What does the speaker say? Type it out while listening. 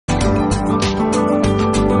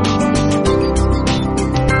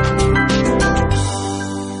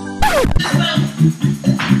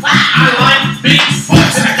Big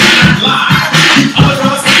folks and I cannot lie. Other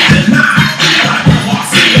brothers can't deny. When I walk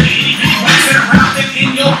in the itty-bitty waxing around and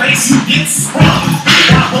in your face you get sprung.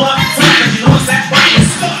 When I pull up front and you notice that butt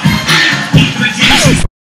was stuck. Keep the Jesus.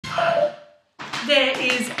 There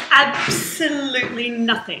is absolutely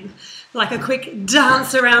nothing like a quick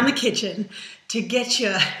dance around the kitchen to get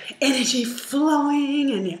your energy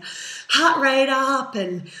flowing and your heart rate up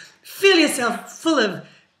and feel yourself full of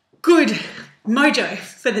good mojo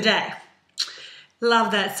for the day.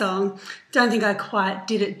 Love that song. Don't think I quite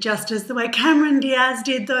did it justice the way Cameron Diaz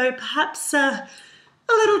did though. Perhaps a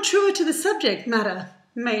little truer to the subject matter,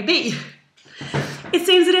 maybe. It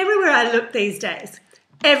seems that everywhere I look these days,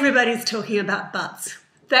 everybody's talking about butts.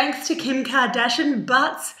 Thanks to Kim Kardashian,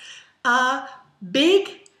 butts are big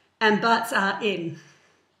and butts are in.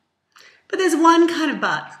 But there's one kind of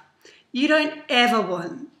butt you don't ever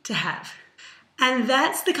want to have. And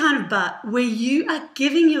that's the kind of butt where you are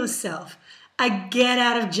giving yourself a get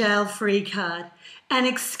out of jail free card, an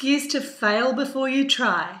excuse to fail before you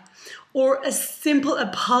try, or a simple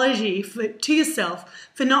apology to yourself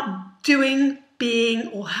for not doing, being,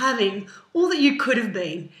 or having all that you could have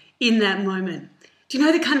been in that moment. Do you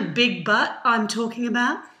know the kind of big butt I'm talking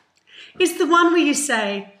about? It's the one where you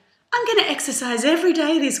say, I'm going to exercise every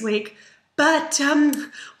day this week, but,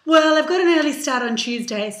 well, I've got an early start on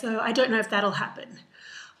Tuesday, so I don't know if that'll happen.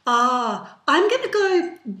 I'm going to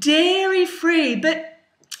go dairy-free, but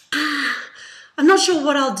I'm not sure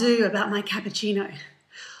what I'll do about my cappuccino.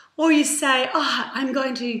 Or you say, I'm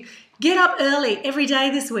going to get up early every day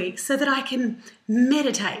this week so that I can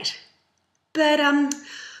meditate. But,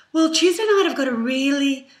 well, Tuesday night I've got a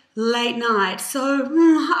really late night, so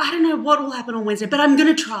I don't know what will happen on Wednesday, but I'm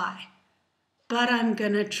going to try. But I'm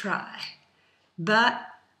going to try. But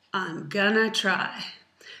I'm going to try.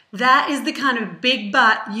 That is the kind of big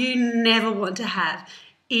butt you never want to have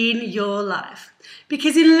in your life.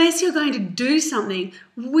 Because unless you're going to do something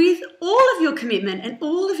with all of your commitment and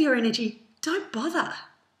all of your energy, don't bother.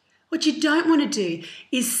 What you don't want to do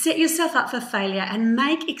is set yourself up for failure and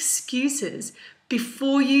make excuses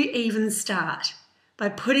before you even start by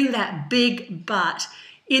putting that big butt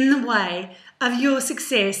in the way of your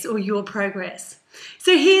success or your progress.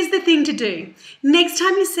 So here's the thing to do. Next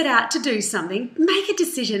time you set out to do something, make a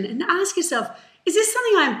decision and ask yourself, is this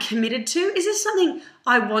something I'm committed to? Is this something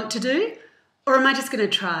I want to do? Or am I just going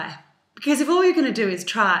to try? Because if all you're going to do is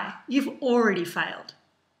try, you've already failed.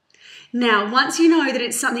 Now, once you know that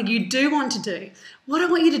it's something you do want to do, what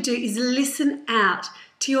I want you to do is listen out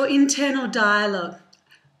to your internal dialogue,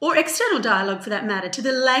 or external dialogue for that matter, to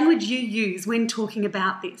the language you use when talking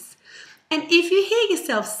about this. And if you hear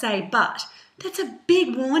yourself say but, that's a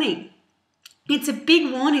big warning. It's a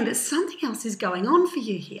big warning that something else is going on for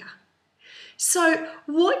you here. So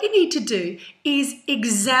what you need to do is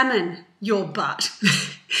examine your butt.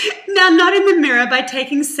 Now, not in the mirror by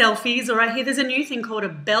taking selfies, or I hear there's a new thing called a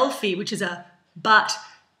belfie, which is a butt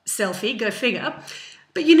selfie, go figure.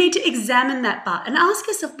 But you need to examine that butt and ask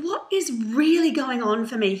yourself, what is really going on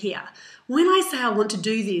for me here? When I say I want to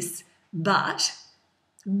do this, but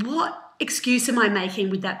what excuse am I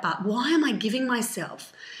making with that butt? Why am I giving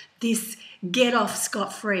myself this get off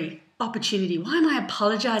scot-free opportunity? Why am I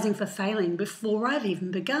apologizing for failing before I've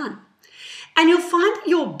even begun? And you'll find that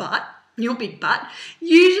your butt, your big butt,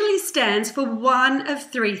 usually stands for one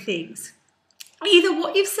of three things. Either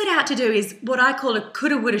what you've set out to do is what I call a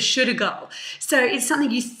coulda, woulda, shoulda goal. So it's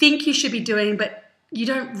something you think you should be doing, but you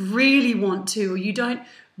don't really want to, or you don't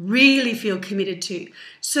really feel committed to.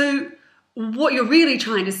 So what you're really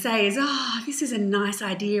trying to say is, this is a nice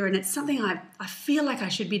idea and it's something I feel like I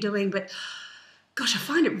should be doing, but gosh, I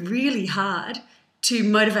find it really hard to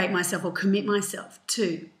motivate myself or commit myself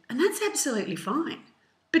to. And that's absolutely fine.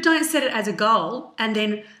 But don't set it as a goal and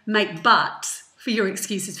then make buts for your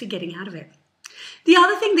excuses for getting out of it. The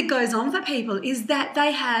other thing that goes on for people is that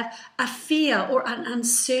they have a fear or an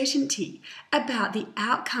uncertainty about the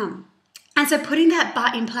outcome. And so putting that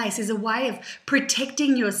but in place is a way of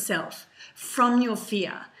protecting yourself from your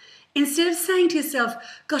fear. Instead of saying to yourself,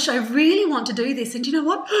 gosh, I really want to do this, and you know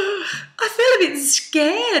what? I feel a bit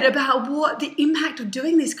scared about what the impact of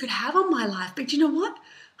doing this could have on my life. But you know what?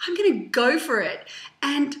 I'm going to go for it,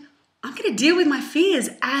 and I'm going to deal with my fears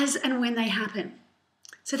as and when they happen.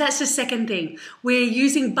 So that's the second thing. We're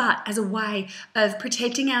using but as a way of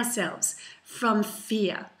protecting ourselves from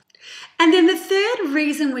fear. And then the third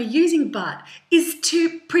reason we're using but is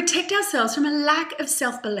to protect ourselves from a lack of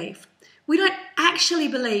self-belief. We don't actually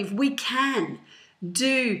believe we can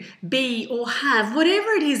do, be, or have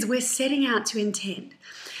whatever it is we're setting out to intend.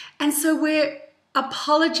 And so we're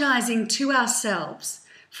apologizing to ourselves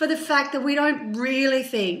for the fact that we don't really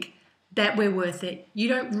think that we're worth it. You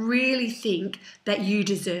don't really think that you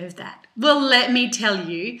deserve that. Well, let me tell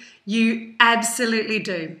you, you absolutely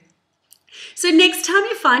do. So next time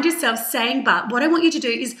you find yourself saying but, what I want you to do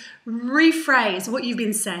is rephrase what you've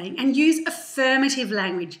been saying and use affirmative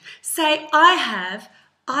language. Say, I have,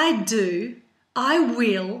 I do, I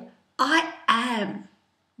will, I am.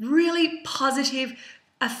 Really positive,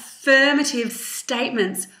 affirmative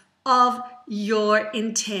statements of your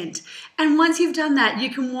intent. And once you've done that, you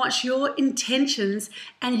can watch your intentions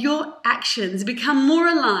and your actions become more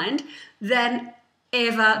aligned than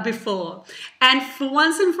ever before. And for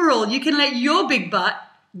once and for all, you can let your big butt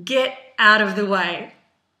get out of the way.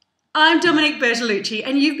 I'm Domonique Bertolucci,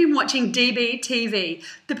 and you've been watching DBTV,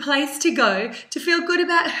 the place to go to feel good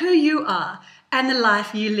about who you are and the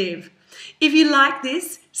life you live. If you like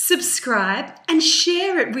this, subscribe and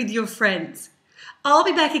share it with your friends. I'll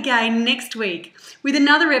be back again next week with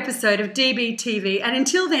another episode of DBTV, and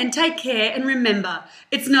until then, take care and remember,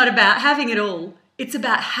 it's not about having it all, it's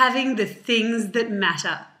about having the things that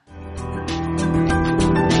matter.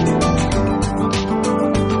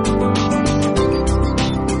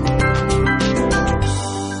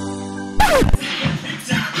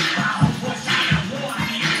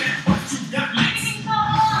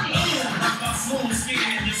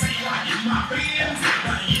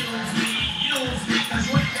 Yeah.